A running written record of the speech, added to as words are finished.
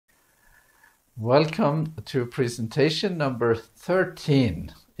Welcome to presentation number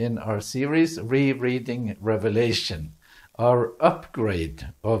 13 in our series, Rereading Revelation, our upgrade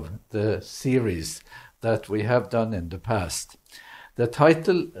of the series that we have done in the past. The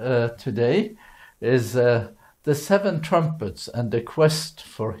title today is The Seven Trumpets and the Quest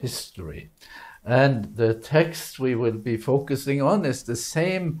for History. And the text we will be focusing on is the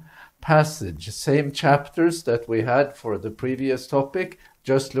same passage, same chapters that we had for the previous topic,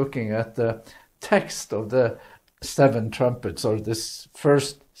 just looking at the text of the seven trumpets, or this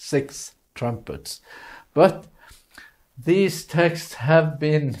first six trumpets. But these texts have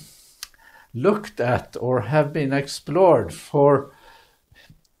been looked at or have been explored for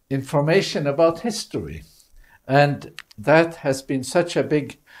information about history. And that has been such a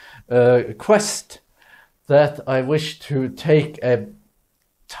big quest that I wish to take a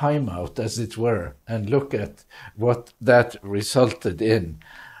time out, as it were, and look at what that resulted in.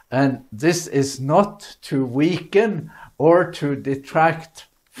 And this is not to weaken or to detract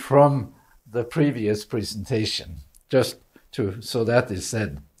from the previous presentation, just so that is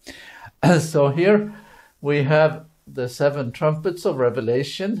said. So here we have the seven trumpets of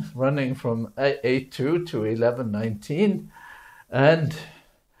Revelation running from 8:2 to 11:19, and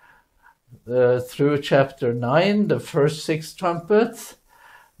through chapter 9, the first six trumpets.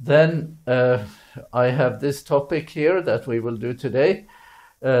 Then I have this topic here that we will do today,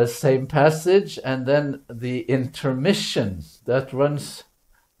 same passage, and then the intermission that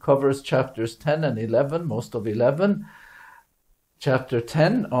covers chapters 10 and 11, most of 11. Chapter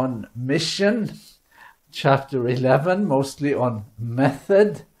 10 on mission, chapter 11 mostly on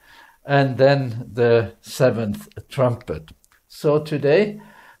method, and then the seventh trumpet. So today,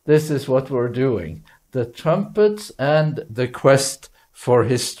 this is what we're doing, the trumpets and the quest for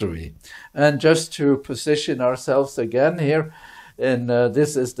history. And just to position ourselves again here,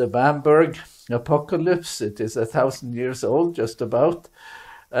 this is the Bamberg Apocalypse. It is 1,000 years old, just about.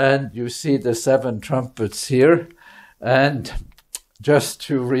 And you see the seven trumpets here. And just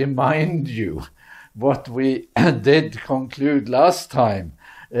to remind you, what we did conclude last time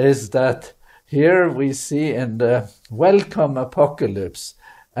is that here we see in the Welcome Apocalypse,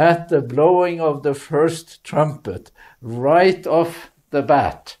 at the blowing of the first trumpet, right off the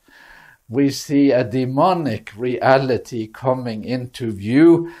bat, we see a demonic reality coming into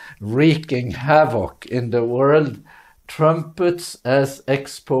view, wreaking havoc in the world. Trumpets as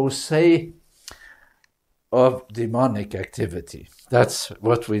expose of demonic activity. That's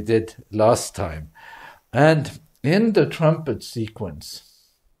what we did last time. And in the trumpet sequence,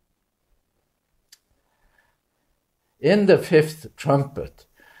 in the fifth trumpet,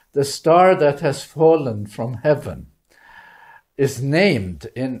 the star that has fallen from heaven is named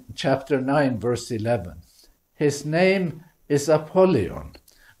in chapter 9, verse 11. His name is Apollyon,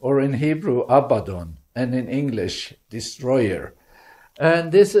 or in Hebrew, Abaddon, and in English, destroyer.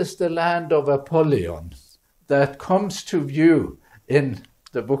 And this is the land of Apollyon that comes to view in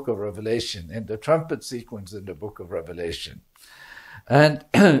the book of Revelation, in the trumpet sequence in the book of Revelation. And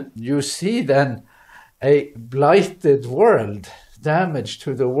you see then a blighted world, damage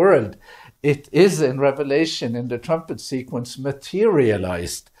to the world. It is in Revelation, in the trumpet sequence,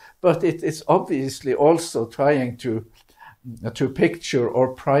 materialized, but it is obviously also trying to picture,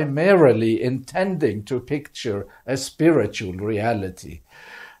 or primarily intending to picture, a spiritual reality.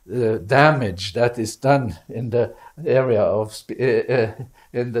 The damage that is done in the area of,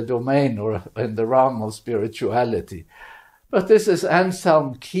 in the domain or in the realm of spirituality. But this is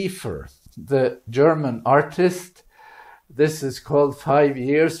Anselm Kiefer, the German artist. This is called 5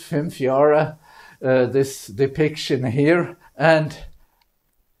 years, 5 Jahre, this depiction here. And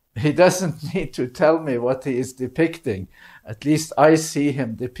he doesn't need to tell me what he is depicting. At least I see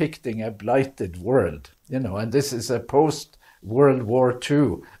him depicting a blighted world, and this is a post-World War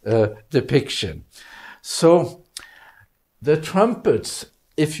II depiction. So the trumpets,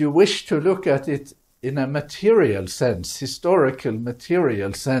 if you wish to look at it in a material sense, historical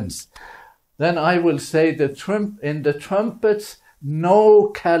material sense, then I will say in the trumpets, no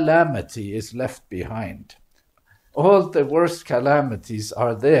calamity is left behind. All the worst calamities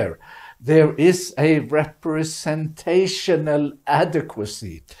are there. There is a representational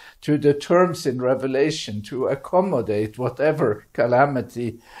adequacy to the terms in Revelation to accommodate whatever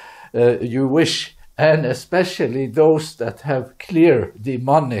calamity you wish, and especially those that have clear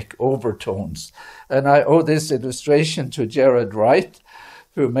demonic overtones. And I owe this illustration to Jared Wright,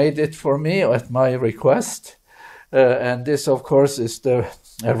 who made it for me at my request. And this, of course, is the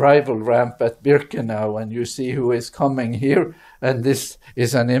arrival ramp at Birkenau, and you see who is coming here. And this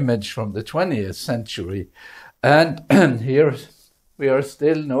is an image from the 20th century. And here We are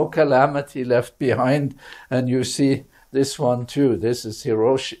still no calamity left behind. And you see this one too. This is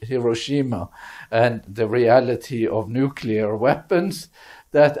Hiroshima and the reality of nuclear weapons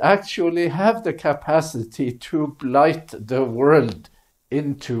that actually have the capacity to blight the world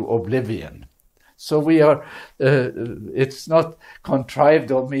into oblivion. So we are, it's not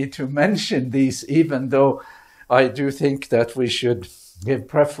contrived of me to mention these, even though I do think that we should give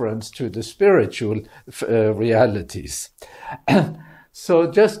preference to the spiritual realities.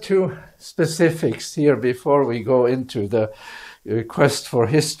 So just two specifics here before we go into the quest for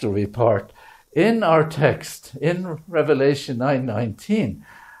history part. In our text, in Revelation 9:19,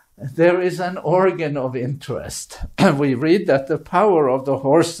 there is an organ of interest. We read that the power of the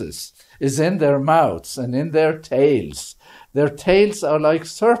horses is in their mouths and in their tails. Their tails are like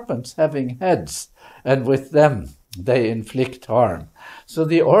serpents having heads, and with them they inflict harm. So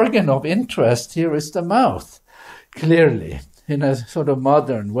the organ of interest here is the mouth, clearly, in a sort of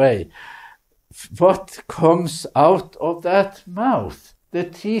modern way. What comes out of that mouth? The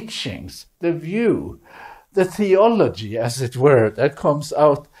teachings, the view, the theology, as it were, that comes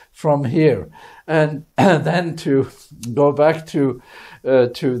out from here. And then to go back to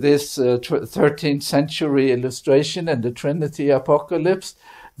this 13th century illustration and the Trinity Apocalypse,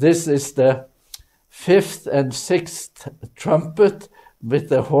 this is the 5th and 6th trumpet with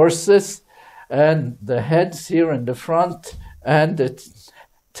the horses and the heads here in the front and the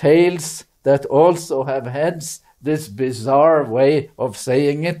tails that also have heads, this bizarre way of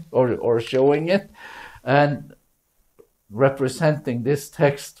saying it or showing it, and representing this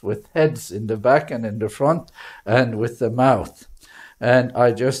text with heads in the back and in the front and with the mouth. And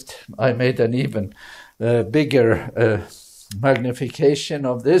I made an even bigger magnification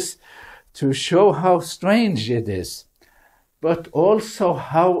of this to show how strange it is, but also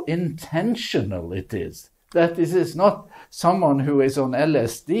how intentional it is. That this is not someone who is on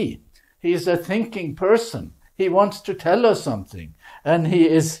LSD. He is a thinking person. He wants to tell us something, and he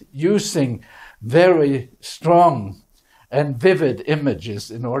is using very strong and vivid images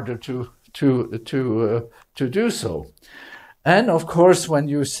in order to do so. And of course, when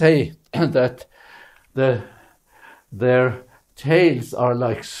you say that their tails are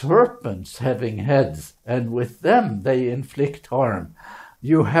like serpents having heads, and with them they inflict harm,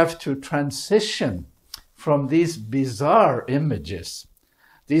 you have to transition from these bizarre images,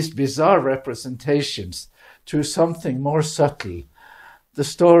 these bizarre representations, to something more subtle. The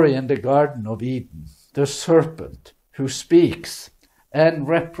story in the Garden of Eden, the serpent who speaks and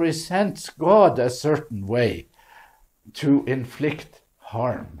represents God a certain way to inflict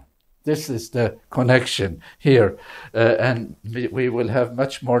harm. This is the connection here, and we will have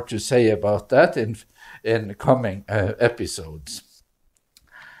much more to say about that in coming episodes.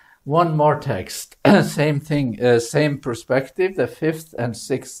 One more text, same thing, same perspective, the 5th and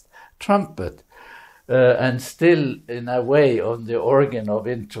 6th trumpet, and still in a way on the organ of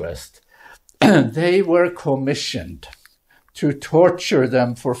interest. They were commissioned to torture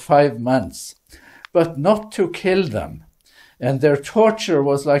them for 5 months, but not to kill them. And their torture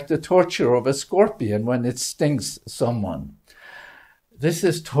was like the torture of a scorpion when it stings someone. This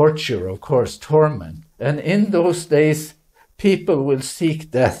is torture, of course, torment. And in those days, people will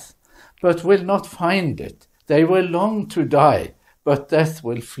seek death, but will not find it. They will long to die, but death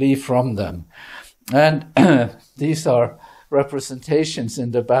will flee from them. And these are representations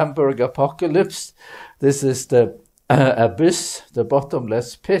in the Bamberg Apocalypse. This is the abyss, the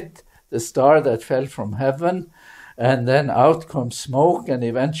bottomless pit, the star that fell from heaven. And then out comes smoke, and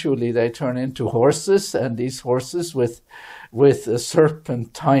eventually they turn into horses, and these horses with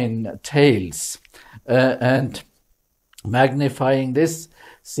serpentine tails. And magnifying this,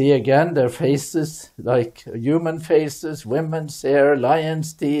 see again their faces like human faces, women's hair,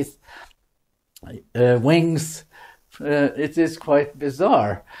 lion's teeth, wings. It is quite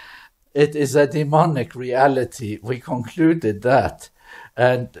bizarre. It is a demonic reality. We concluded that.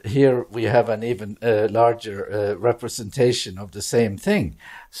 And here we have an even larger representation of the same thing.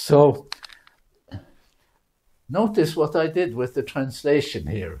 So notice what I did with the translation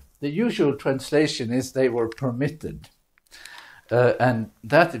here. The usual translation is they were permitted. And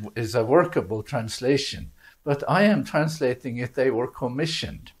that is a workable translation. But I am translating it, they were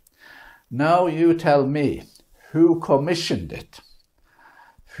commissioned. Now you tell me, who commissioned it?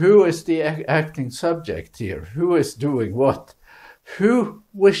 Who is the acting subject here? Who is doing what? Who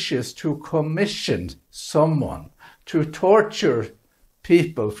wishes to commission someone to torture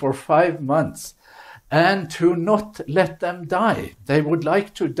people for 5 months and to not let them die? They would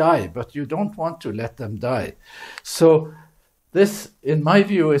like to die, but you don't want to let them die. So this, in my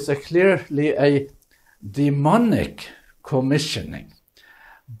view, is clearly a demonic commissioning.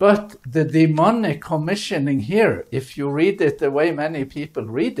 But the demonic commissioning here, if you read it the way many people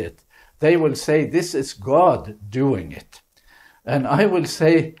read it, they will say this is God doing it. And I will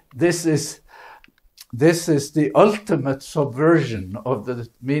say this is the ultimate subversion of the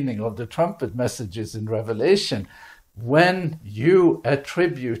meaning of the trumpet messages in Revelation, when you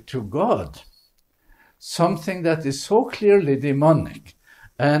attribute to God something that is so clearly demonic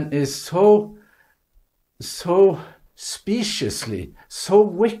and is so speciously, so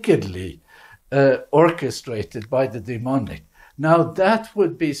wickedly orchestrated by the demonic. Now that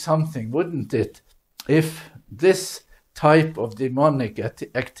would be something, wouldn't it, if this type of demonic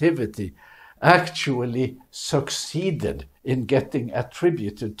activity actually succeeded in getting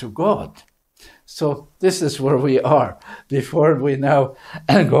attributed to God. So this is where we are before we now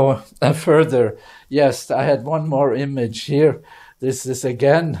go further. Yes, I had one more image here. This is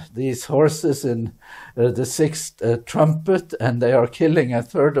again these horses in the sixth trumpet, and they are killing a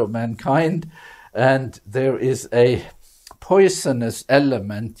third of mankind. And there is a poisonous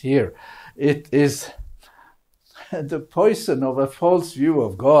element here. It is the poison of a false view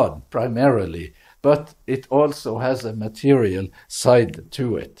of God primarily, but it also has a material side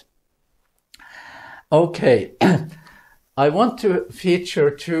to it. Okay, I want to feature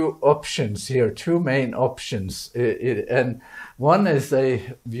two options here, two main options. And one is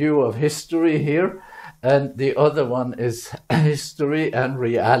a view of history here, and the other one is history and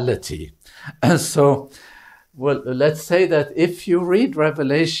reality. So, well, let's say that if you read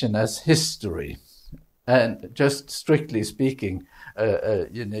Revelation as history, and just strictly speaking,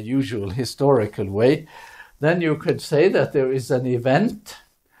 in a usual historical way, then you could say that there is an event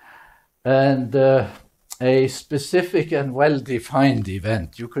and a specific and well-defined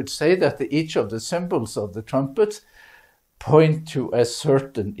event. You could say that each of the symbols of the trumpets point to a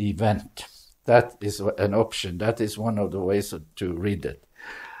certain event. That is an option. That is one of the ways to read it.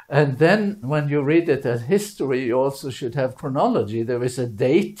 And then when you read it as history, you also should have chronology. There is a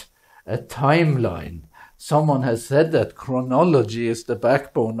date, a timeline. Someone has said that chronology is the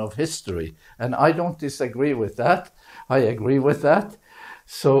backbone of history, and I don't disagree with that. I agree with that.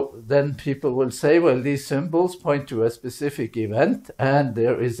 So then people will say, well, these symbols point to a specific event, and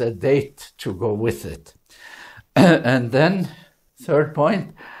there is a date to go with it. And then, third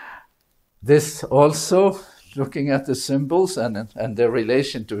point, this also, looking at the symbols and their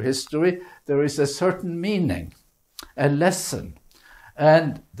relation to history, there is a certain meaning, a lesson.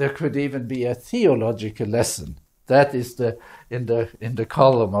 And there could even be a theological lesson. That is in the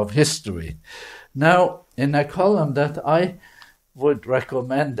column of history. Now, in a column that I would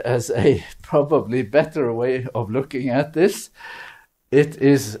recommend as a probably better way of looking at this, it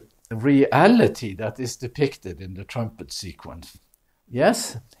is reality that is depicted in the trumpet sequence.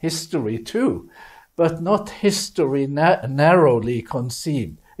 Yes, history too, but not history narrowly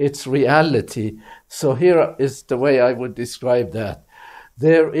conceived. It's reality. So here is the way I would describe that.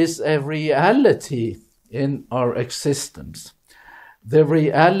 There is a reality in our existence, the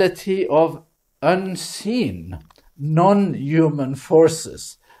reality of unseen, non-human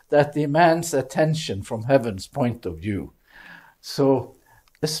forces that demands attention from heaven's point of view. So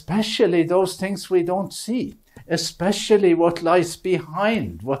especially those things we don't see, especially what lies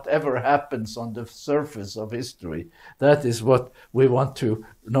behind whatever happens on the surface of history. That is what we want to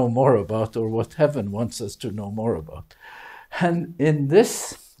know more about, or what heaven wants us to know more about. And in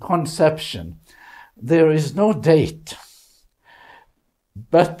this conception, there is no date,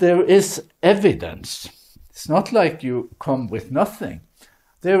 but there is evidence. It's not like you come with nothing.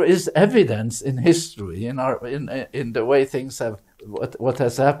 There is evidence in history, in the way things have, what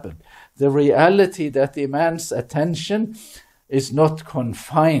has happened. The reality that demands attention is not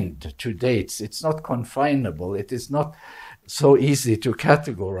confined to dates. It's not confinable. It is not so easy to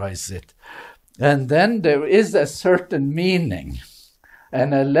categorize it. And then there is a certain meaning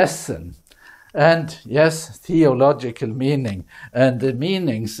and a lesson, and yes, theological meaning. And the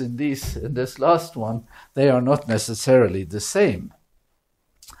meanings in this last one, they are not necessarily the same.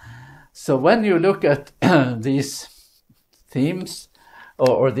 So when you look at these themes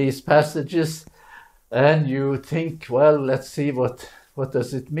or these passages, and you think, well, let's see what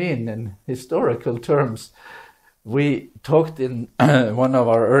does it mean in historical terms. We talked in one of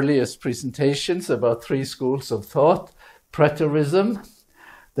our earliest presentations about three schools of thought. Preterism,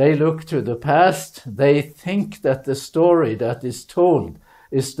 they look to the past. They think that the story that is told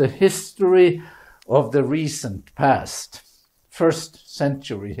is the history of the recent past, first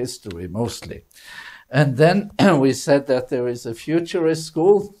century history mostly. And then we said that there is a futurist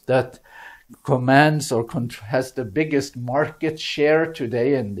school that commands or has the biggest market share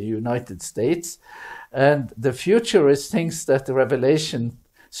today in the United States. And the futurist thinks that the Revelation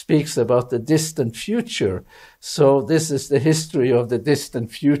speaks about the distant future. So this is the history of the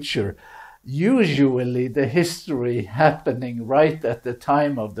distant future. Usually the history happening right at the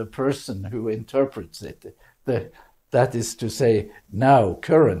time of the person who interprets it. That is to say, now,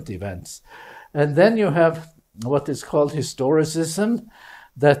 current events. And then you have what is called historicism,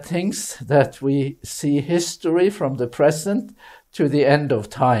 that thinks that we see history from the present to the end of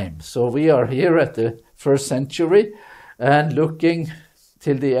time. So we are here at the 1st century and looking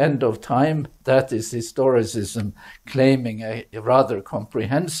till the end of time. That is historicism, claiming a rather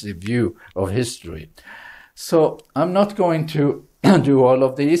comprehensive view of history. So I'm not going to do all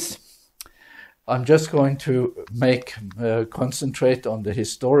of these. I'm just going to concentrate on the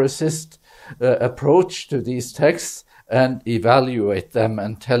historicist approach to these texts and evaluate them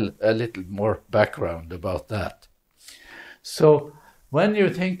and tell a little more background about that. So when you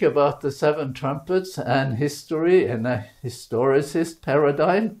think about the 7 trumpets and history in a historicist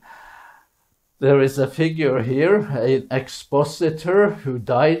paradigm, there is a figure here, an expositor who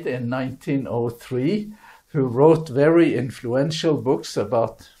died in 1903, who wrote very influential books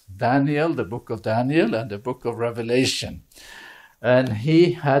about Daniel, the book of Daniel, and the book of Revelation. And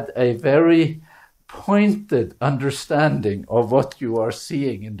he had a very pointed understanding of what you are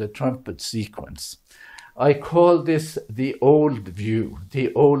seeing in the trumpet sequence. I call this the old view,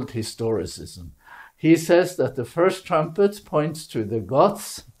 the old historicism. He says that the first trumpet points to the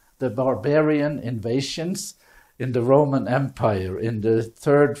Goths, the barbarian invasions in the Roman Empire in the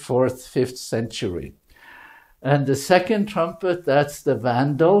 3rd, 4th, 5th century. And the second trumpet, that's the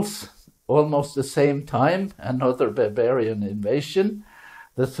Vandals, almost the same time, another barbarian invasion.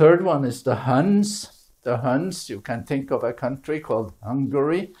 The third one is the Huns. The Huns, you can think of a country called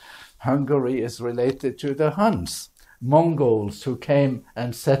Hungary. Hungary is related to the Huns, Mongols who came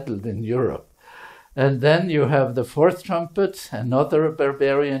and settled in Europe. And then you have the fourth trumpet, another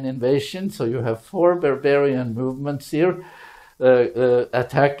barbarian invasion. So you have 4 barbarian movements here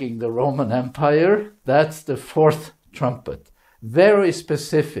attacking the Roman Empire. That's the fourth trumpet. Very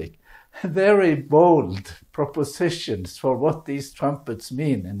specific, very bold propositions for what these trumpets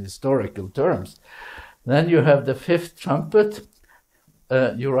mean in historical terms. Then you have the fifth trumpet.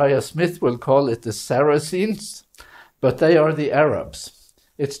 Uriah Smith will call it the Saracens, but they are the Arabs.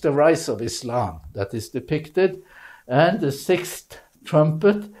 It's the rise of Islam that is depicted. And the sixth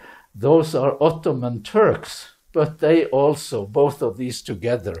trumpet, those are Ottoman Turks, but they also, both of these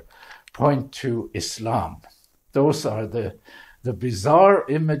together, point to Islam. Those are the bizarre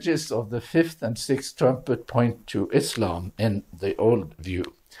images of the fifth and sixth trumpet point to Islam in the old view.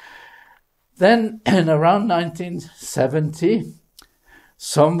 Then in around 1970,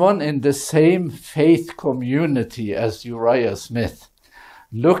 someone in the same faith community as Uriah Smith,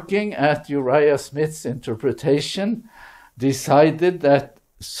 looking at Uriah Smith's interpretation, decided that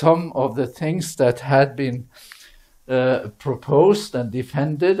some of the things that had been proposed and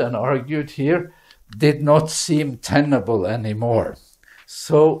defended and argued here did not seem tenable anymore.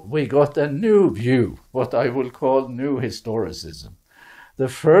 So we got a new view, what I will call new historicism. The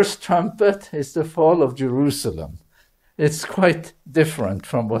first trumpet is the fall of Jerusalem. It's quite different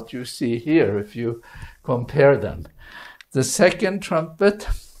from what you see here if you compare them. The second trumpet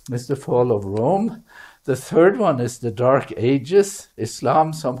is the fall of Rome. The third one is the Dark Ages.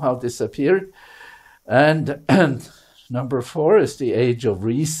 Islam somehow disappeared. And number 4 is the Age of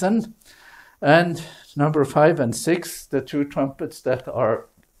Reason. And number 5 and 6, the 2 trumpets that are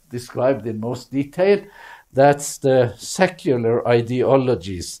described in most detail, that's the secular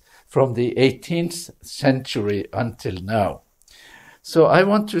ideologies from the 18th century until now. So I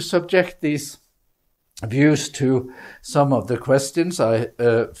want to subject these views to some of the questions I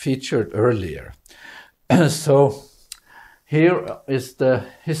featured earlier. So here is the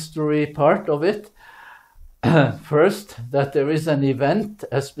history part of it. First, that there is an event,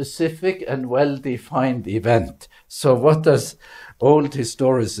 a specific and well-defined event. So what does old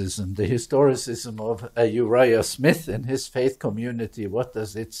historicism, the historicism of Uriah Smith and his faith community, what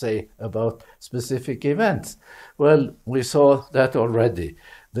does it say about specific events? Well, we saw that already.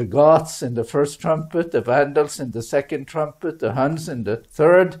 The Goths in the first trumpet, the Vandals in the second trumpet, the Huns in the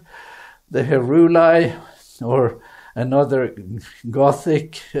third, the Heruli, or another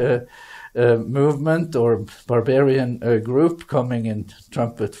Gothic movement or barbarian group coming in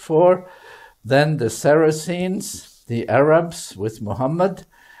trumpet 4, then the Saracens, the Arabs with Muhammad,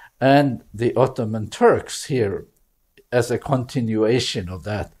 and the Ottoman Turks here as a continuation of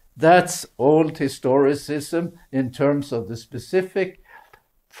that. That's old historicism in terms of the specific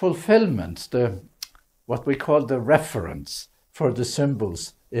fulfillments, what we call the referents for the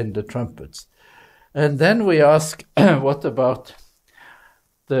symbols in the trumpets. And then we ask, what about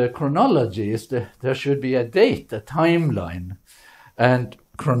the chronology? There should be a date, a timeline, and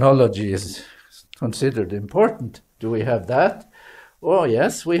chronology is considered important. Do we have that? Oh,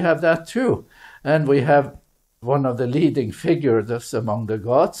 yes, we have that too. And we have one of the leading figures among the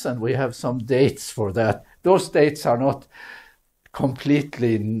gods, and we have some dates for that. Those dates are not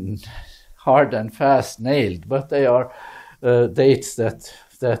completely hard and fast nailed, but they are dates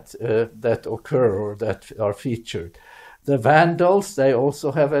that occur or that are featured. The Vandals, they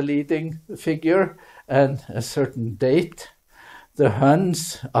also have a leading figure and a certain date. The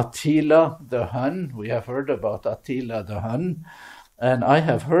Huns, Attila the Hun, we have heard about Attila the Hun, and I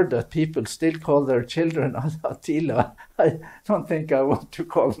have heard that people still call their children Attila. I don't think I want to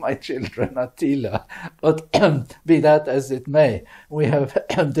call my children Attila, but be that as it may, we have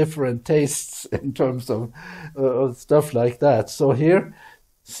different tastes in terms of stuff like that. So here,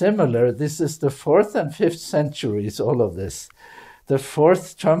 similar, this is the 4th and 5th centuries, all of this. The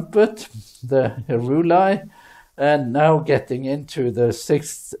 4th trumpet, the Heruli, and now getting into the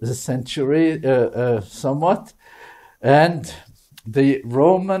 6th century somewhat. And the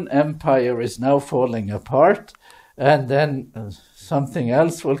Roman Empire is now falling apart, and then something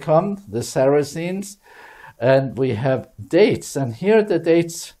else will come, the Saracens, and we have dates. And here the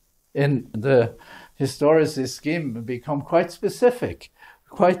dates in the historicist scheme become quite specific,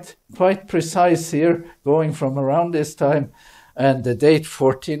 quite precise here, going from around this time. And the date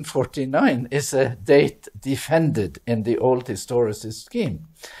 1449 is a date defended in the old historicist scheme.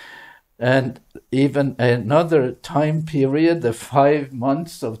 And even another time period, the 5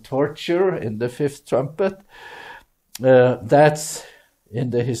 months of torture in the 5th trumpet, that's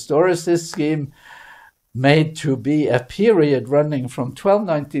in the historicist scheme made to be a period running from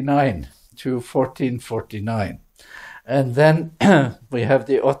 1299 to 1449. And then we have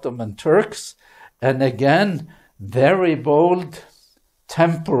the Ottoman Turks, and again, very bold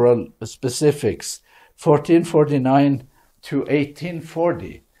temporal specifics, 1449 to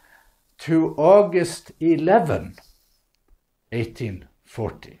 1840. To August 11,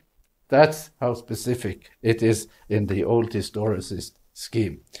 1840. That's how specific it is in the old historicist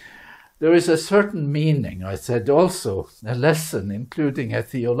scheme. There is a certain meaning, I said, also a lesson, including a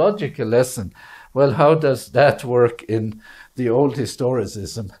theological lesson. Well, how does that work in the old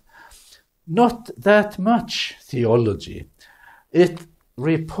historicism? Not that much theology. It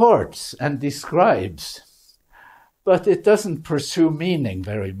reports and describes, but it doesn't pursue meaning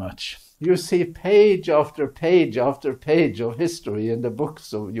very much. You see page after page after page of history in the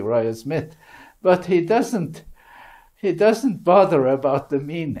books of Uriah Smith, but he doesn't bother about the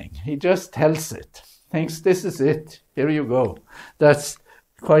meaning. He just tells it. Thinks this is it. Here you go. That's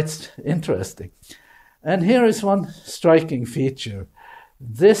quite interesting. And here is one striking feature.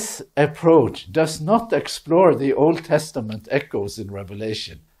 This approach does not explore the Old Testament echoes in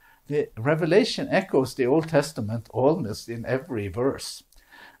Revelation. The Revelation echoes the Old Testament almost in every verse.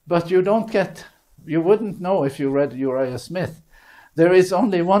 But you wouldn't know if you read Uriah Smith. There is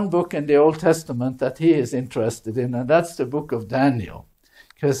only one book in the Old Testament that he is interested in, and that's the book of Daniel,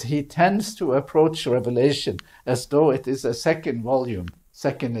 because he tends to approach Revelation as though it is a second volume,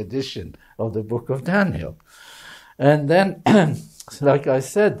 second edition of the book of Daniel. And then, like I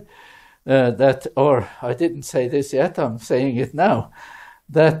said, I didn't say this yet, I'm saying it now,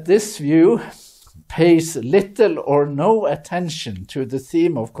 that this view pays little or no attention to the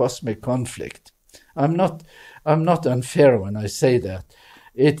theme of cosmic conflict. I'm not unfair when I say that.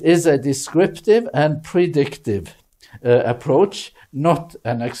 It is a descriptive and predictive approach, not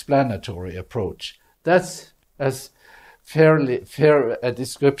an explanatory approach. That's as fair a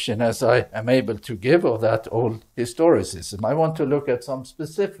description as I am able to give of that old historicism. I want to look at some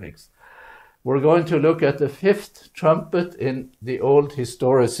specifics. We're going to look at the 5th trumpet in the old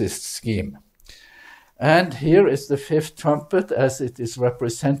historicist scheme. And here is the 5th trumpet as it is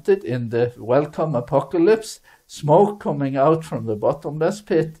represented in the welcome apocalypse, smoke coming out from the bottomless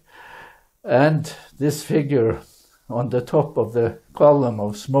pit, and this figure on the top of the column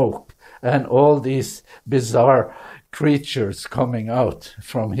of smoke, and all these bizarre creatures coming out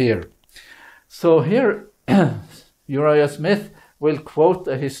from here. So here, Uriah Smith will quote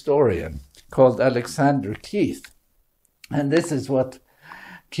a historian called Alexander Keith. And this is what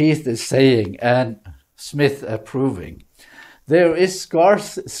Keith is saying, and Smith approving. There is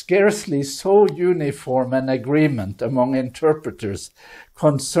scarcely so uniform an agreement among interpreters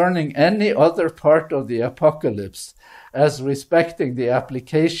concerning any other part of the apocalypse as respecting the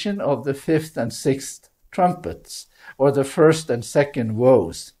application of the 5th and 6th trumpets, or the 1st and 2nd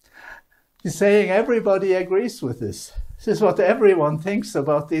woes. He's saying everybody agrees with this. This is what everyone thinks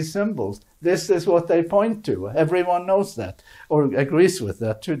about these symbols. This is what they point to. Everyone knows that, or agrees with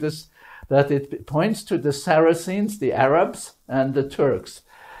that, that it points to the Saracens, the Arabs, and the Turks.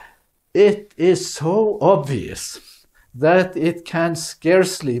 It is so obvious that it can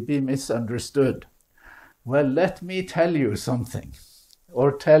scarcely be misunderstood. Well, let me tell you something,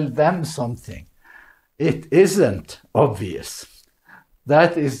 or tell them something. It isn't obvious.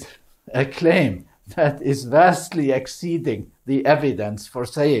 That is a claim that is vastly exceeding the evidence for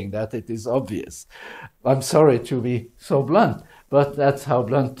saying that it is obvious. I'm sorry to be so blunt, but that's how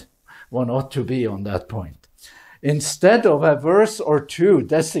blunt one ought to be on that point. Instead of a verse or two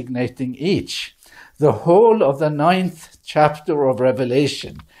designating each, the whole of the 9th chapter of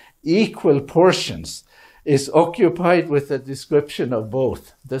Revelation, equal portions, is occupied with a description of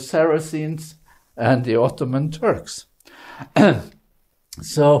both the Saracens and the Ottoman Turks.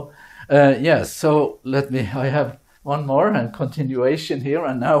 So I have one more and continuation here,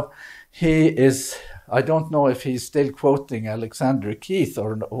 and now I don't know if he's still quoting Alexander Keith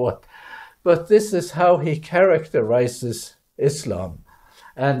or what, but this is how he characterizes Islam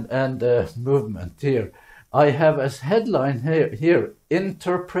and movement here. I have as headline here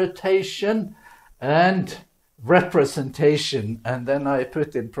interpretation and representation, and then I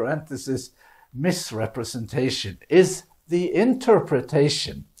put in parentheses misrepresentation. Is the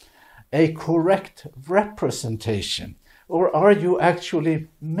interpretation a correct representation, or are you actually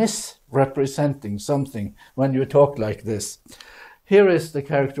misrepresenting something when you talk like this? Here is the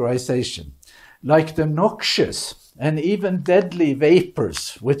characterization. Like the noxious and even deadly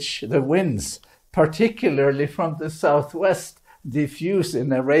vapors which the winds, particularly from the southwest, diffuse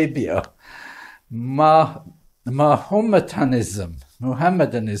in Arabia, Mohammedanism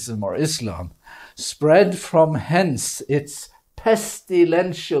or Islam spread from hence its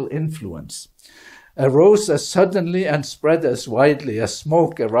pestilential influence, arose as suddenly and spread as widely as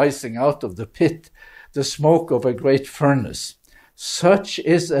smoke arising out of the pit, the smoke of a great furnace. Such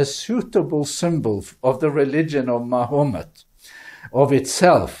is a suitable symbol of the religion of Mahomet, of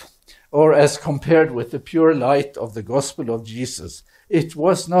itself, or as compared with the pure light of the gospel of Jesus. It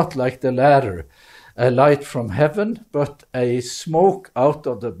was not like the latter, a light from heaven, but a smoke out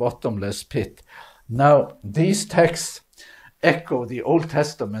of the bottomless pit. Now, these texts echo the Old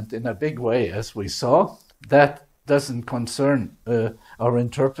Testament in a big way, as we saw. That doesn't concern our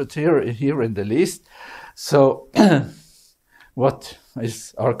interpreter here in the least. So what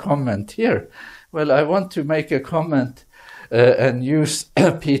is our comment here? Well, I want to make a comment and use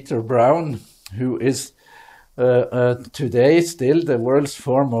Peter Brown, who is today still the world's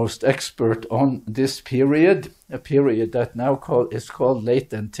foremost expert on this period, a period that now is called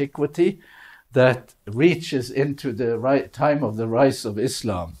late antiquity, that reaches into the time of the rise of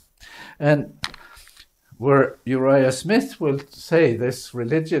Islam. And where Uriah Smith will say this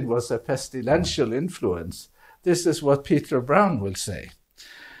religion was a pestilential influence, this is what Peter Brown will say.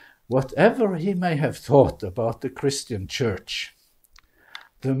 Whatever he may have thought about the Christian church,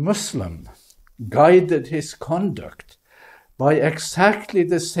 the Muslim guided his conduct by exactly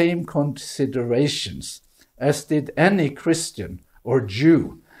the same considerations as did any Christian or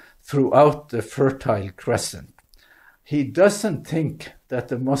Jew throughout the Fertile Crescent. He doesn't think that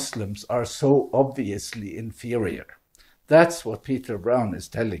the Muslims are so obviously inferior. That's what Peter Brown is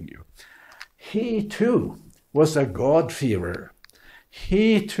telling you. He too was a God-fearer.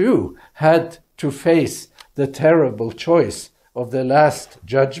 He too had to face the terrible choice of the last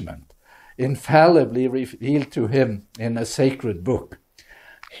judgment, infallibly revealed to him in a sacred book.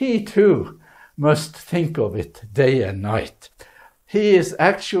 He too must think of it day and night. He is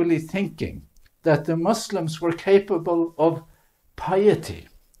actually thinking that the Muslims were capable of piety,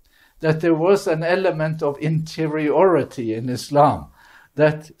 that there was an element of interiority in Islam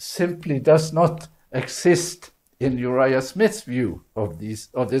that simply does not exist in Uriah Smith's view of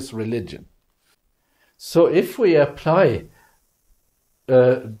this religion. So if we apply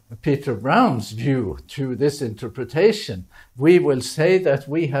Peter Brown's view to this interpretation, we will say that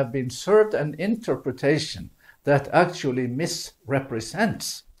we have been served an interpretation that actually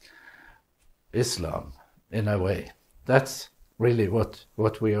misrepresents Islam in a way. That's really what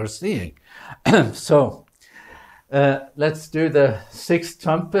we are seeing. So let's do the sixth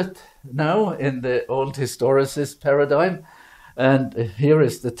trumpet now in the old historicist paradigm. And here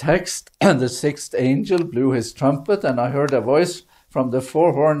is the text. And the sixth angel blew his trumpet, and I heard a voice from the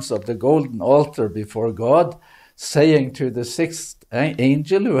four horns of the golden altar before God, saying to the sixth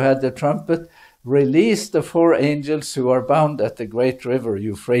angel who had the trumpet, "Release the four angels who are bound at the great river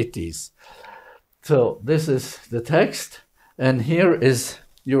Euphrates." So this is the text, and here is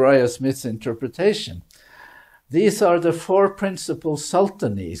Uriah Smith's interpretation. These are the four principal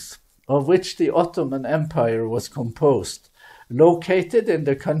sultanies of which the Ottoman Empire was composed, located in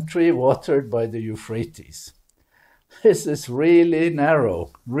the country watered by the Euphrates. This is really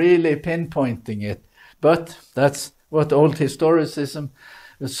narrow, really pinpointing it, but that's what old historicism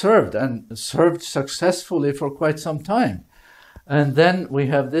served, and served successfully for quite some time. And then we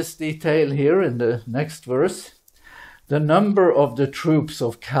have this detail here in the next verse. The number of the troops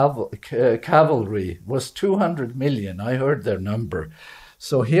of cavalry was 200 million. I heard their number.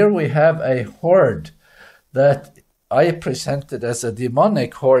 So here we have a horde that I presented as a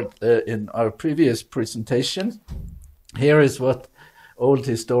demonic horde in our previous presentation. Here is what old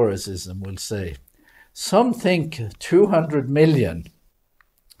historicism will say. Some think 200 million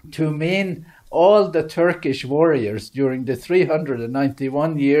to mean all the Turkish warriors during the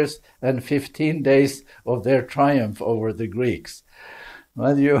 391 years and 15 days of their triumph over the Greeks.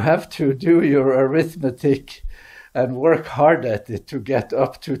 Well, you have to do your arithmetic and work hard at it to get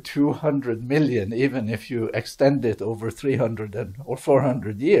up to 200 million, even if you extend it over 300 or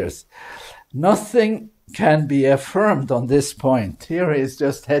 400 years. Nothing can be affirmed on this point. Here is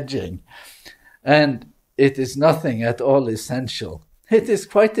just hedging, and it is nothing at all essential. It is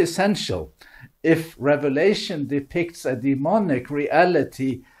quite essential if Revelation depicts a demonic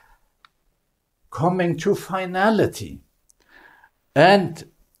reality coming to finality, and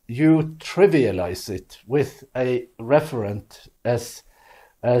you trivialize it with a referent as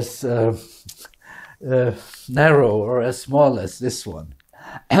narrow or as small as this one.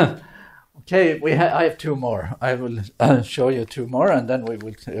 Okay, I have two more. I will show you two more, and then we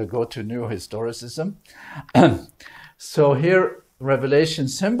will go to New Historicism. So here, Revelation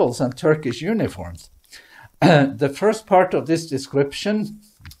symbols and Turkish uniforms. The first part of this description,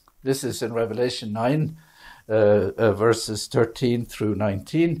 this is in Revelation 9, verses 13 through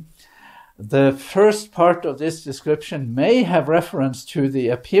 19. The first part of this description may have reference to the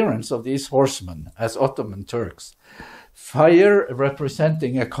appearance of these horsemen as Ottoman Turks. Fire,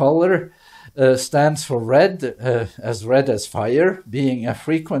 representing a color, stands for red as fire, being a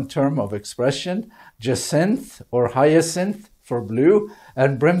frequent term of expression. Jacinth or hyacinth for blue,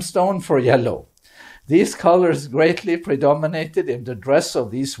 and brimstone for yellow. These colors greatly predominated in the dress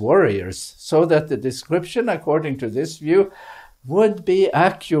of these warriors, so that the description, according to this view, would be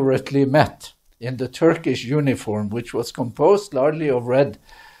accurately met in the Turkish uniform, which was composed largely of red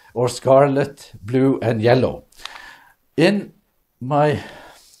or scarlet, blue, and yellow. In my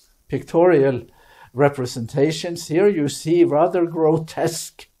pictorial representations here, you see rather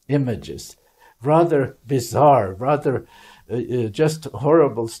grotesque images, rather bizarre, rather just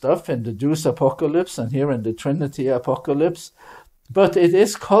horrible stuff in the Deus Apocalypse and here in the Trinity Apocalypse. But it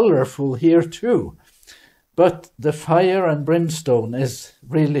is colorful here too. But the fire and brimstone is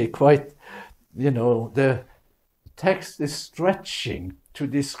really quite, the text is stretching to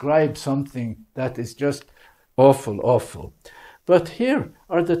describe something that is just awful, awful. But here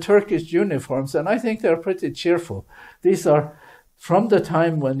are the Turkish uniforms, and I think they're pretty cheerful. These are from the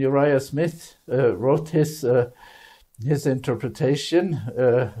time when Uriah Smith wrote his interpretation,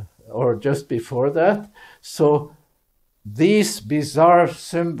 or just before that. So these bizarre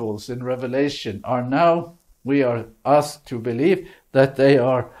symbols in Revelation are now, we are asked to believe that they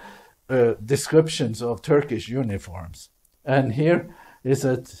are descriptions of Turkish uniforms. And here is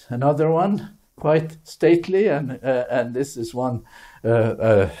another one, quite stately, and this is one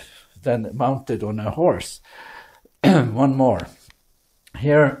then mounted on a horse. One more.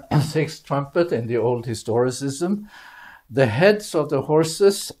 Here, sixth trumpet in the old historicism. The heads of the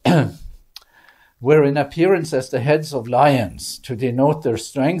horses were in appearance as the heads of lions, to denote their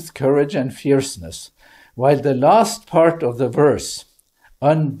strength, courage, and fierceness, while the last part of the verse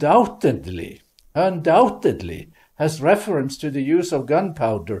undoubtedly has reference to the use of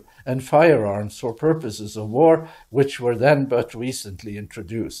gunpowder and firearms for purposes of war, which were then but recently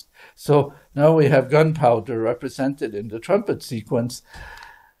introduced. So now we have gunpowder represented in the trumpet sequence.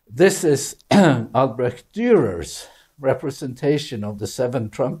 This is Albrecht Dürer's representation of the seven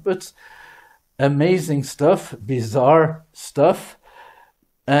trumpets. Amazing stuff, bizarre stuff,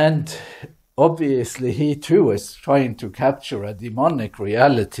 and obviously he too is trying to capture a demonic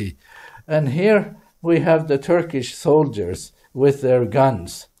reality. And here we have the Turkish soldiers with their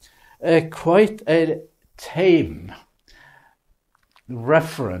guns. Quite a tame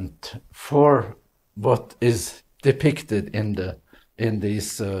referent for what is depicted in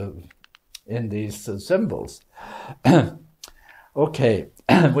these symbols. Okay,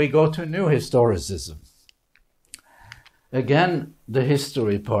 we go to New Historicism. Again, the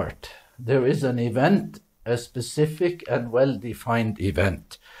history part. There is an event, a specific and well-defined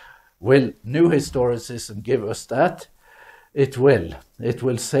event. Will New Historicism give us that? It will. It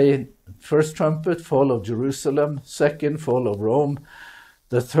will say, first trumpet, fall of Jerusalem, second, fall of Rome.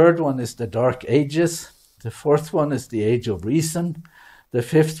 The third one is the Dark Ages. The fourth one is the Age of Reason. The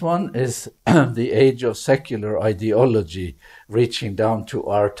fifth one is the age of secular ideology, reaching down to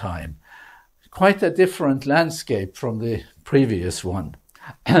our time. Quite a different landscape from the previous one.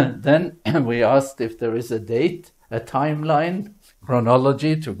 Then we asked if there is a date, a timeline,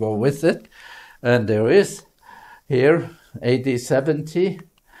 chronology to go with it. And there is here AD 70,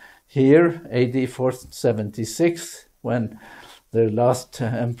 here AD 476, when the last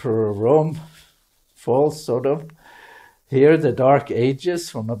emperor of Rome falls, sort of. Here, the Dark Ages,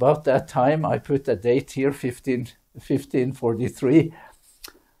 from about that time, I put a date here, 1543.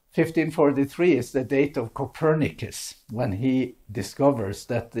 1543 is the date of Copernicus, when he discovers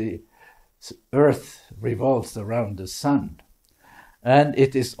that the Earth revolves around the sun. And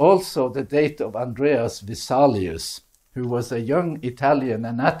it is also the date of Andreas Vesalius, who was a young Italian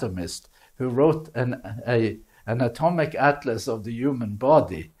anatomist who wrote an atomic atlas of the human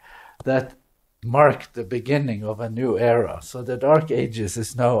body that marked the beginning of a new era. So the Dark Ages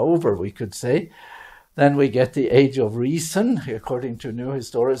is now over, we could say. Then we get the Age of Reason, according to New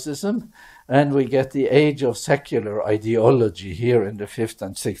Historicism, and we get the Age of secular ideology here in the fifth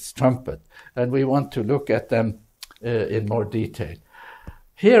and sixth trumpet. And we want to look at them in more detail.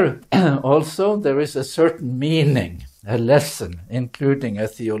 Here also there is a certain meaning, a lesson, including a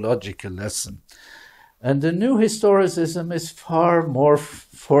theological lesson. And the New Historicism is far more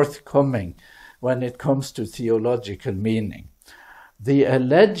forthcoming when it comes to theological meaning. The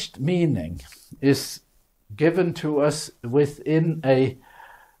alleged meaning is given to us within a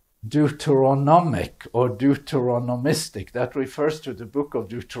Deuteronomic or Deuteronomistic, that refers to the book of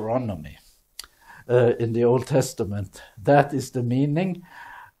Deuteronomy in the Old Testament. That is the meaning.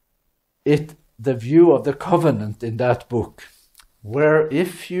 The view of the covenant in that book, where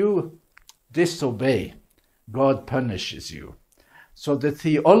if you disobey, God punishes you. So the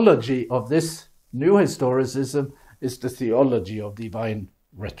theology of this New Historicism is the theology of divine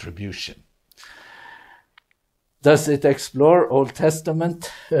retribution. Does it explore Old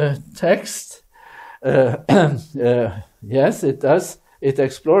Testament text? Yes, it does. It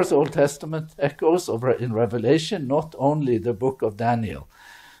explores Old Testament echoes in Revelation, not only the book of Daniel.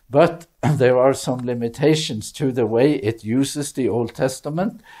 But there are some limitations to the way it uses the Old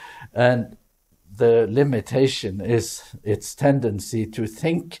Testament, and the limitation is its tendency to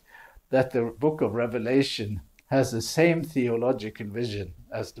think that the book of Revelation has the same theological vision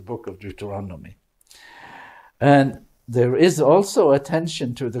as the book of Deuteronomy. And there is also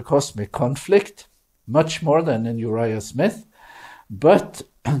attention to the cosmic conflict, much more than in Uriah Smith, but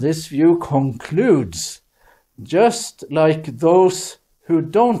this view concludes, just like those who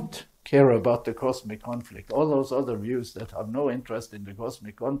don't care about the cosmic conflict, all those other views that have no interest in the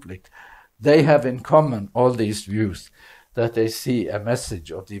cosmic conflict, they have in common all these views, that they see a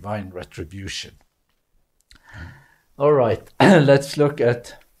message of divine retribution. All right, let's look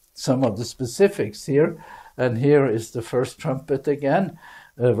at some of the specifics here. And here is the first trumpet again,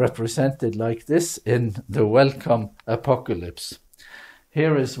 represented like this in the Welcome Apocalypse.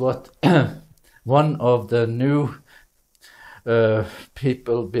 Here is what one of the new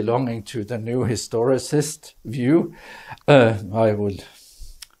people belonging to the new historicist view, I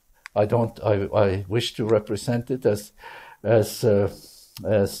wish to represent it as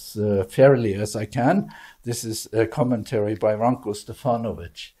fairly as I can. This is a commentary by Ranko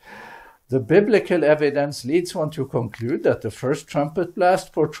Stefanovic. The biblical evidence leads one to conclude that the first trumpet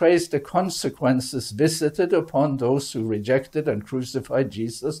blast portrays the consequences visited upon those who rejected and crucified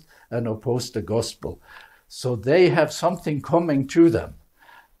Jesus and opposed the gospel. So they have something coming to them,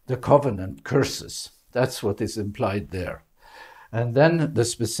 the covenant curses. That's what is implied there. And then the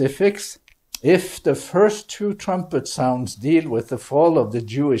specifics. If the first two trumpet sounds deal with the fall of the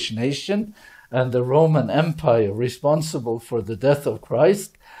Jewish nation and the Roman Empire responsible for the death of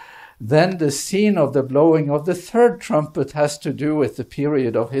Christ, then the scene of the blowing of the third trumpet has to do with the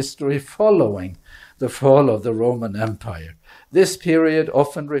period of history following the fall of the Roman Empire. This period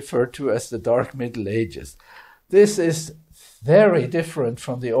often referred to as the Dark Middle Ages. This is very different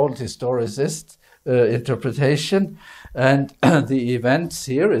from the old historicist interpretation, and the events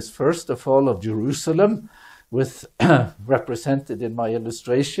here is first the fall of Jerusalem, with represented in my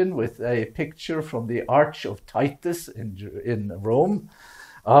illustration with a picture from the Arch of Titus in Rome,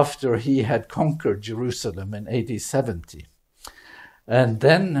 after he had conquered Jerusalem in AD 70. And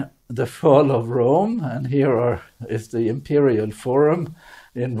then the fall of Rome, and here is the Imperial Forum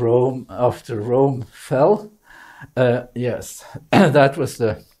in Rome after Rome fell. Yes, that was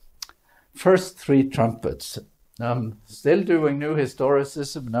the first three trumpets. I'm still doing New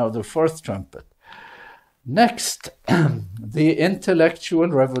Historicism, now the fourth trumpet. Next, the intellectual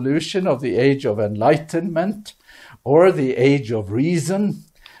revolution of the Age of Enlightenment, or the Age of Reason,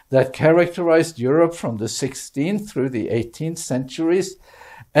 that characterized Europe from the 16th through the 18th centuries,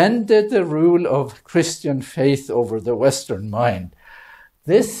 ended the rule of Christian faith over the Western mind.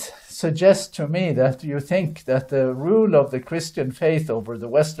 This suggests to me that you think that the rule of the Christian faith over the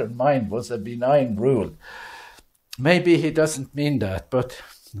Western mind was a benign rule. Maybe he doesn't mean that, but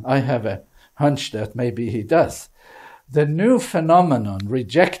I have a hunch that maybe he does. The new phenomenon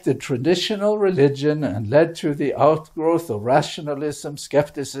rejected traditional religion and led to the outgrowth of rationalism,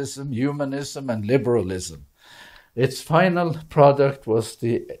 skepticism, humanism, and liberalism. Its final product was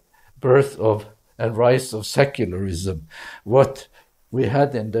the birth of and rise of secularism. What we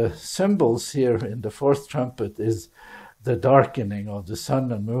had in the symbols here in the fourth trumpet is the darkening of the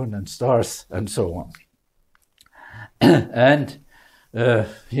sun and moon and stars and so on. And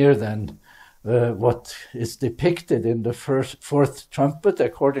here then, what is depicted in the fourth trumpet,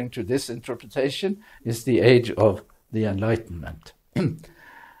 according to this interpretation, is the age of the Enlightenment.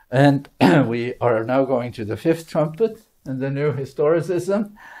 And we are now going to the fifth trumpet in the New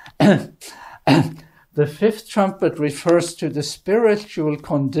Historicism. The fifth trumpet refers to the spiritual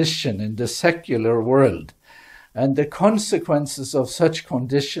condition in the secular world and the consequences of such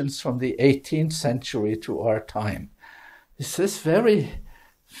conditions from the 18th century to our time. This is very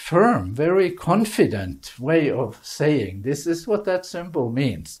firm, very confident way of saying this is what that symbol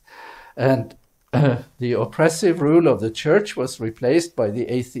means. And the oppressive rule of the church was replaced by the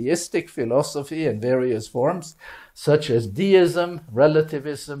atheistic philosophy in various forms, such as deism,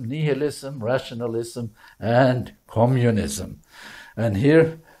 relativism, nihilism, rationalism, and communism. And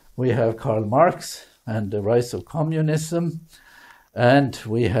here we have Karl Marx and the rise of communism, and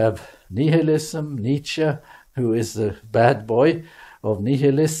we have nihilism, Nietzsche, who is the bad boy of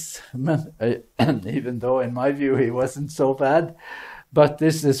nihilism, even though in my view he wasn't so bad. But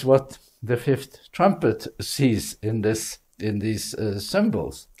this is what the fifth trumpet sees in these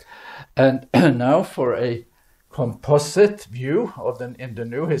symbols. And now for a composite view of in the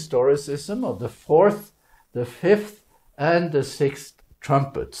New Historicism of the fourth, the fifth, and the sixth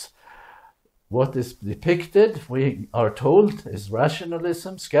trumpets. What is depicted, we are told, is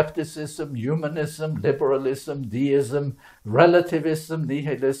rationalism, skepticism, humanism, liberalism, deism, relativism,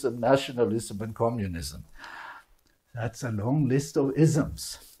 nihilism, nationalism, and communism. That's a long list of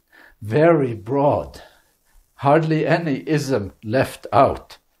isms. Very broad. Hardly any ism left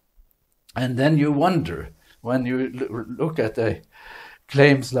out. And then you wonder, when you look at the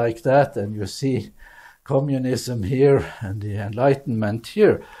claims like that and you see communism here and the Enlightenment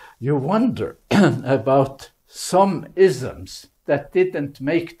here, you wonder about some isms that didn't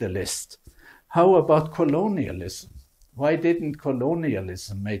make the list. How about colonialism? Why didn't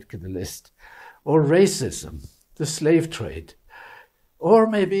colonialism make the list? Or racism, the slave trade? Or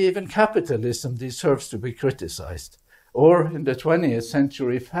maybe even capitalism deserves to be criticized. Or in the 20th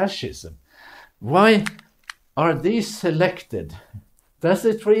century, fascism. Why are these selected? Does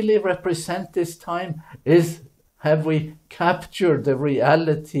it really represent this time? Have we captured the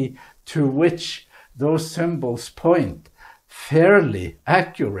reality to which those symbols point fairly,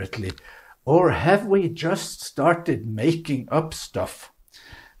 accurately? Or have we just started making up stuff?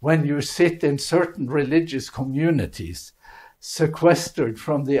 When you sit in certain religious communities, sequestered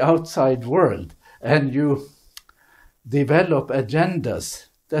from the outside world, and you develop agendas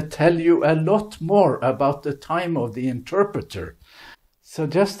that tell you a lot more about the time of the interpreter. So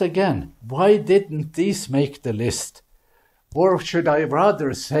just again, why didn't these make the list? Or should I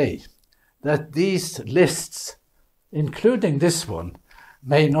rather say that these lists, including this one,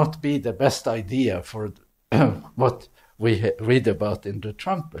 may not be the best idea for what we read about in the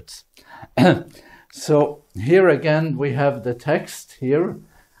trumpets. So here again we have the text here,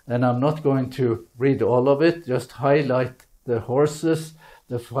 and I'm not going to read all of it, just highlight the horses,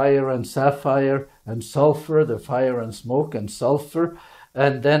 the fire and sapphire and sulfur, the fire and smoke and sulfur.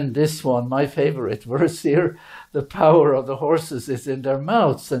 And then this one, my favorite verse here, the power of the horses is in their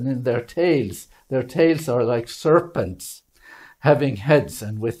mouths and in their tails. Their tails are like serpents having heads,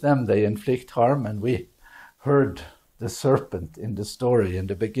 and with them they inflict harm. And we heard the serpent in the story in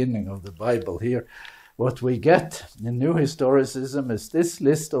the beginning of the Bible here. What we get in New Historicism is this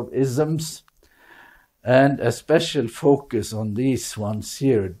list of isms and a special focus on these ones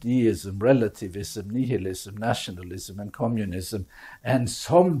here: deism, relativism, nihilism, nationalism, and communism. And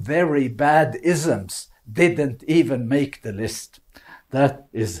some very bad isms didn't even make the list. That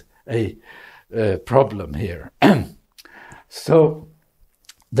is a problem here. So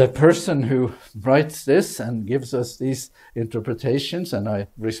the person who writes this and gives us these interpretations, and I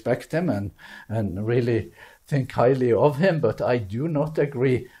respect him and really think highly of him, but I do not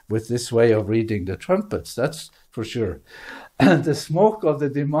agree with this way of reading the trumpets, that's for sure. The smoke of the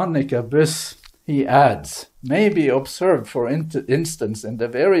demonic abyss, he adds, may be observed, for instance, in the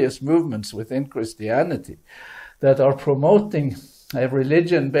various movements within Christianity that are promoting a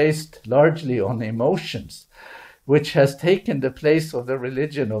religion based largely on emotions, which has taken the place of the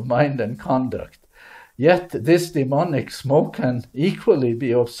religion of mind and conduct. Yet this demonic smoke can equally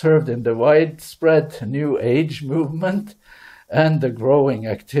be observed in the widespread New Age movement and the growing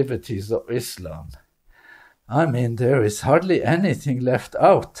activities of Islam. I mean, there is hardly anything left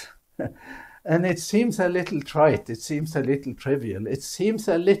out. And it seems a little trite, it seems a little trivial, it seems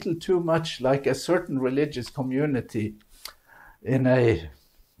a little too much like a certain religious community in a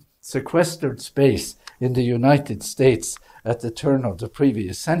sequestered space in the United States at the turn of the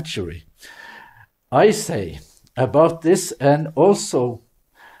previous century. I say about this, and also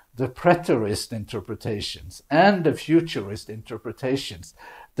the preterist interpretations and the futurist interpretations,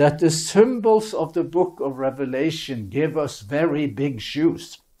 that the symbols of the book of Revelation give us very big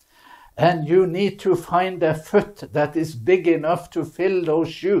shoes. And you need to find a foot that is big enough to fill those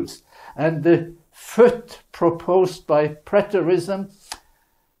shoes. And the foot proposed by preterism,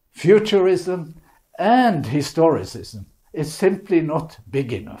 futurism, and historicism is simply not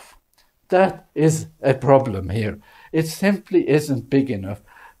big enough. That is a problem here. It simply isn't big enough.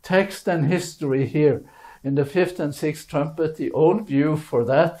 Text and history here in the 5th and 6th trumpet, the old view for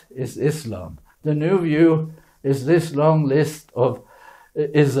that is Islam. The new view is this long list of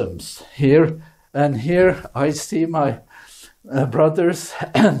isms here. And here I see my brothers,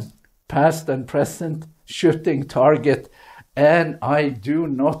 past and present, shooting target, and I do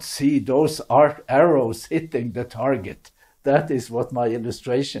not see those arrows hitting the target. That is what my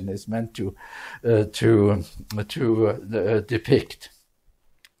illustration is meant to depict.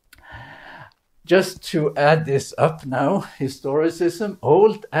 Just to add this up now, historicism,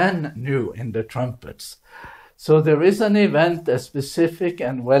 old and new in the trumpets. So there is an event, a specific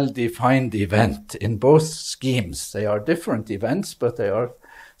and well-defined event in both schemes. They are different events, but they are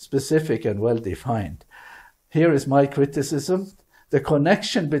specific and well-defined. Here is my criticism. The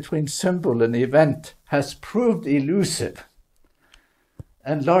connection between symbol and event has proved elusive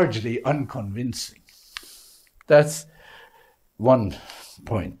and largely unconvincing. That's one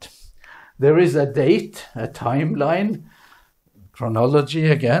point. There is a date, a timeline. Chronology,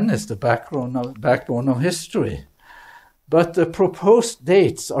 again, is the backbone of history. But the proposed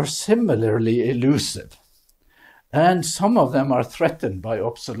dates are similarly elusive, and some of them are threatened by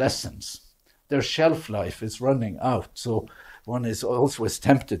obsolescence. Their shelf life is running out, so one is always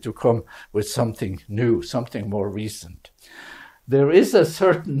tempted to come with something new, something more recent. There is a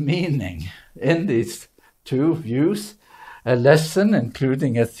certain meaning in these two views, a lesson,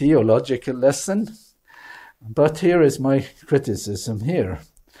 including a theological lesson. But here is my criticism here.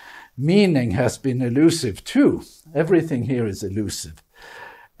 Meaning has been elusive too. Everything here is elusive.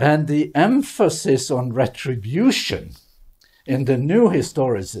 And the emphasis on retribution in the new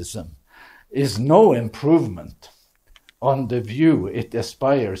historicism is no improvement on the view it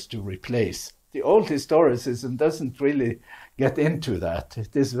aspires to replace. The old historicism doesn't really get into that.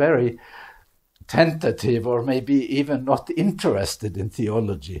 It is very tentative, or maybe even not interested in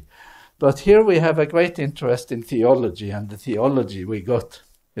theology. But here we have a great interest in theology, and the theology we got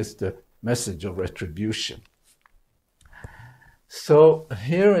is the message of retribution. So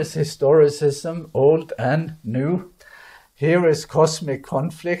here is historicism, old and new. Here is cosmic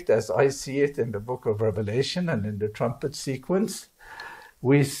conflict as I see it in the book of Revelation and in the trumpet sequence.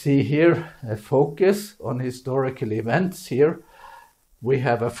 We see here a focus on historical events here. We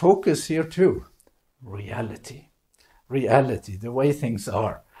have a focus here too. Reality, the way things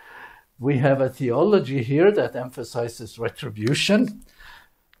are. We have a theology here that emphasizes retribution,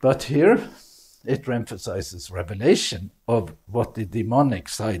 but here it emphasizes revelation of what the demonic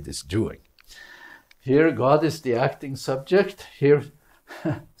side is doing. Here God is the acting subject, here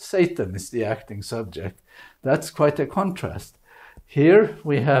Satan is the acting subject. That's quite a contrast. Here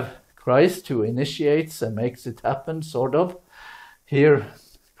we have Christ who initiates and makes it happen, sort of. Here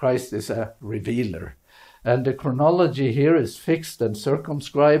Christ is a revealer. And the chronology here is fixed and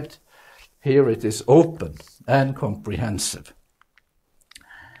circumscribed. Here it is open and comprehensive.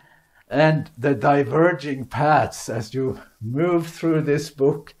 And the diverging paths as you move through this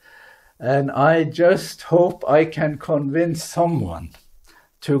book, and I just hope I can convince someone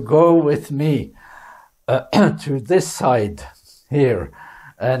to go with me to this side here,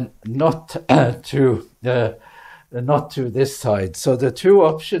 and not to not to this side. So the two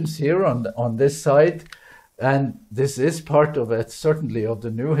options here on this side, and this is part of it, certainly of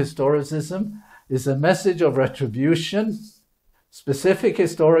the new historicism, is a message of retribution, specific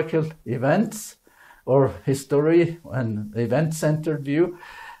historical events, or history and event-centered view.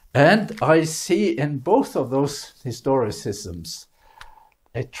 And I see in both of those historicisms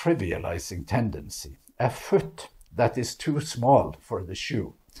a trivializing tendency, a foot that is too small for the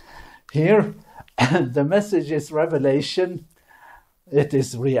shoe. Here, the message is revelation. It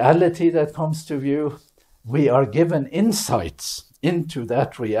is reality that comes to view. We are given insights into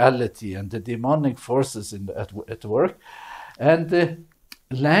that reality and the demonic forces at work. And the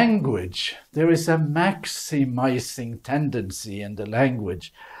language, there is a maximizing tendency in the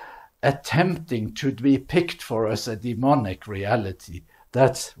language, attempting to depict for us a demonic reality.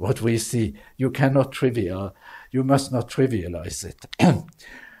 That's what we see. You must not trivialize it.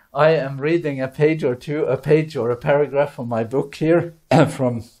 I am reading a page or a paragraph from my book here,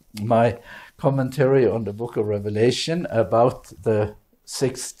 from my commentary on the book of Revelation about the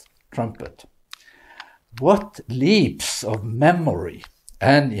sixth trumpet. What leaps of memory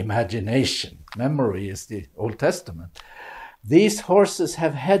and imagination. Memory is the Old Testament. These horses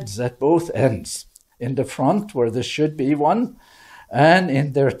have heads at both ends, in the front where there should be one, and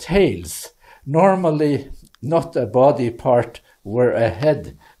in their tails, normally not a body part where a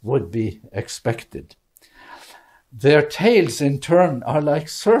head would be expected. Their tails in turn are like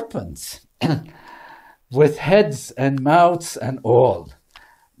serpents, with heads and mouths and all.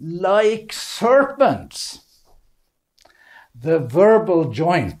 Like serpents. The verbal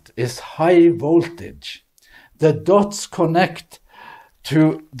joint is high voltage. The dots connect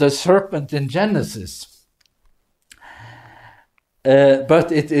to the serpent in Genesis.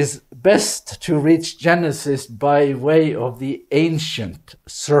 But it is best to reach Genesis by way of the ancient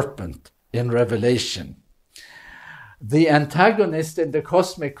serpent in Revelation. The antagonist in the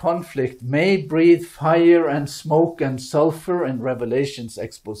cosmic conflict may breathe fire and smoke and sulfur in Revelation's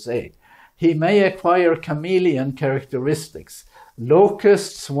exposé. He may acquire chameleon characteristics,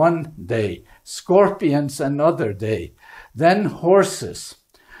 locusts one day, scorpions another day, then horses.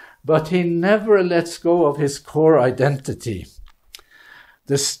 But he never lets go of his core identity.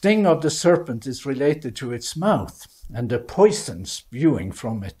 The sting of the serpent is related to its mouth, and the poison spewing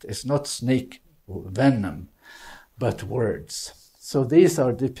from it is not snake venom, but words. So these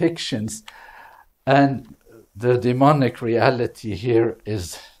are depictions, and the demonic reality here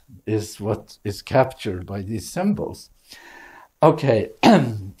is what is captured by these symbols. Okay,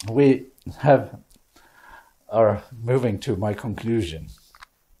 we are moving to my conclusion.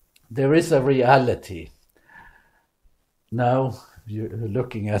 There is a reality. Now, you're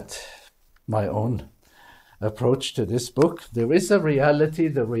looking at my own approach to this book. There is a reality,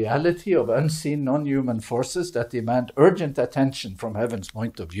 the reality of unseen non-human forces that demand urgent attention from heaven's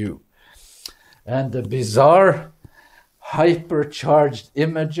point of view. And the bizarre, hypercharged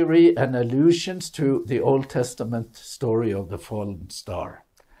imagery and allusions to the Old Testament story of the fallen star.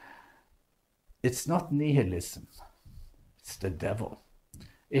 It's not nihilism, it's the devil.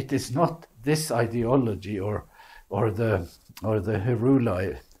 It is not this ideology or the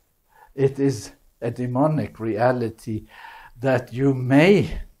Heruli. It is a demonic reality that you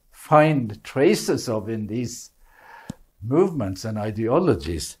may find traces of in these movements and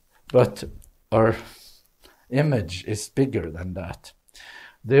ideologies, but our image is bigger than that.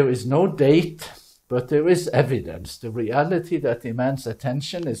 There is no date, but there is evidence. The reality that demands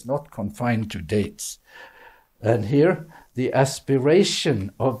attention is not confined to dates. And here, the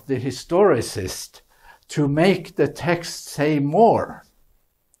aspiration of the historicist to make the text say more,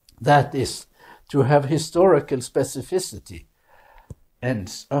 that is, to have historical specificity,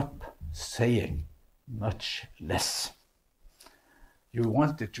 ends up saying much less. You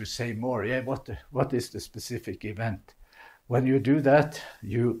wanted to say more. Yeah, what is the specific event? When you do that,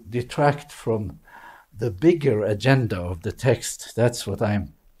 you detract from the bigger agenda of the text. That's what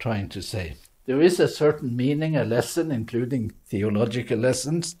I'm trying to say. There is a certain meaning, a lesson, including theological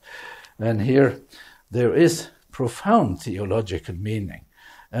lessons. And here there is profound theological meaning,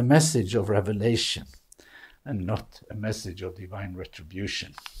 a message of revelation, and not a message of divine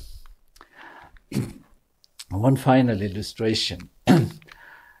retribution. One final illustration.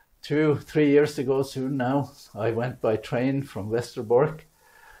 2-3 years ago, soon now, I went by train from Westerbork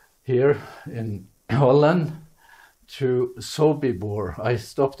here in Holland to Sobibor. I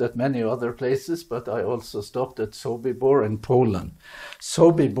stopped at many other places, but I also stopped at Sobibor in Poland.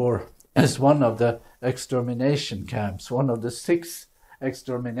 Sobibor is one of the extermination camps, one of the 6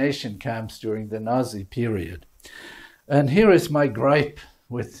 extermination camps during the Nazi period. And here is my gripe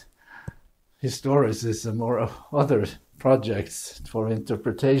with Historicism or other projects for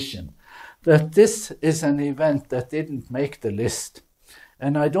interpretation, that this is an event that didn't make the list.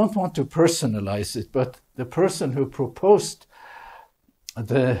 And I don't want to personalize it, but the person who proposed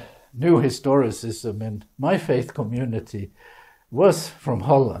the new historicism in my faith community was from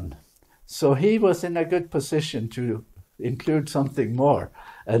Holland. So he was in a good position to include something more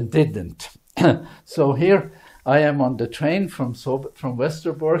and didn't. So here I am on the train from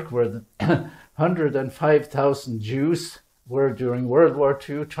Westerbork, where the 105,000 Jews were during World War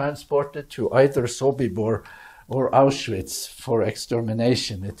II transported to either Sobibor or Auschwitz for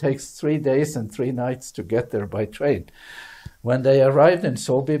extermination. It takes 3 days and 3 nights to get there by train. When they arrived in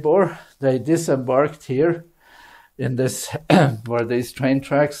Sobibor, they disembarked here in this where these train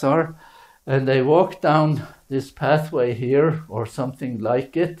tracks are, and they walked down this pathway here or something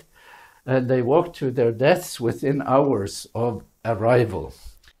like it, and they walked to their deaths within hours of arrival.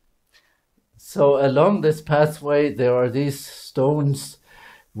 So along this pathway, there are these stones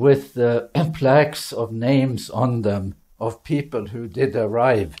with plaques of names on them of people who did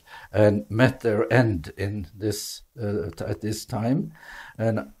arrive and met their end in this at this time.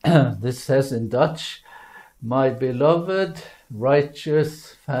 And this says in Dutch, "My beloved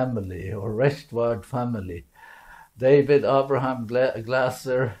righteous family," or rechtvaard family. David Abraham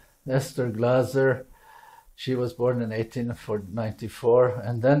Glaser, Esther Glaser, she was born in 1894.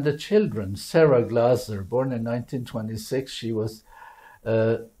 And then the children, Sarah Glaser, born in 1926. She was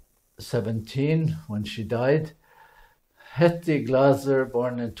 17 when she died. Hetty Glaser,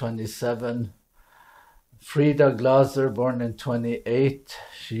 born in 27. Frida Glaser, born in 28.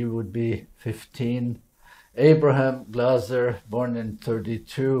 She would be 15. Abraham Glaser, born in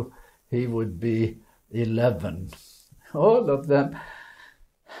 32. He would be 11. All of them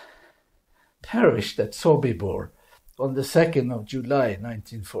perished at Sobibor on the 2nd of July,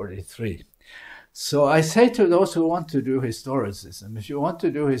 1943. So I say to those who want to do historicism, if you want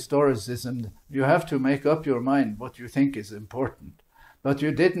to do historicism, you have to make up your mind what you think is important. But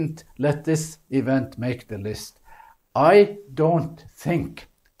you didn't let this event make the list. I don't think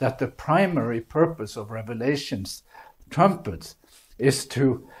that the primary purpose of Revelation's trumpets is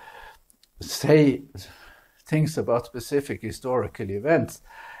to say things about specific historical events,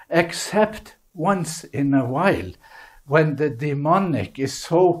 except once in a while, when the demonic is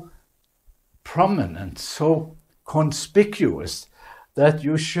so prominent, so conspicuous, that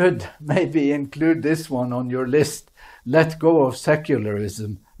you should maybe include this one on your list. Let go of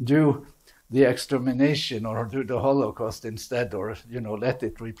secularism, do the extermination or do the Holocaust instead, or let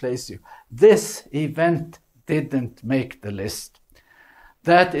it replace you. This event didn't make the list.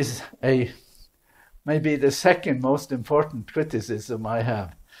 That is maybe the second most important criticism I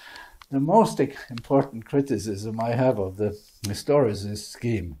have. The most important criticism I have of the historicist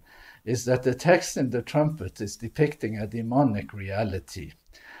scheme is that the text in the trumpet is depicting a demonic reality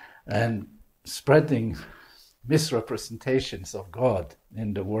and spreading misrepresentations of God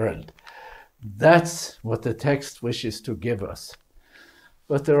in the world. That's what the text wishes to give us.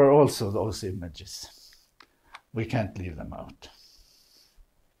 But there are also those images. We can't leave them out.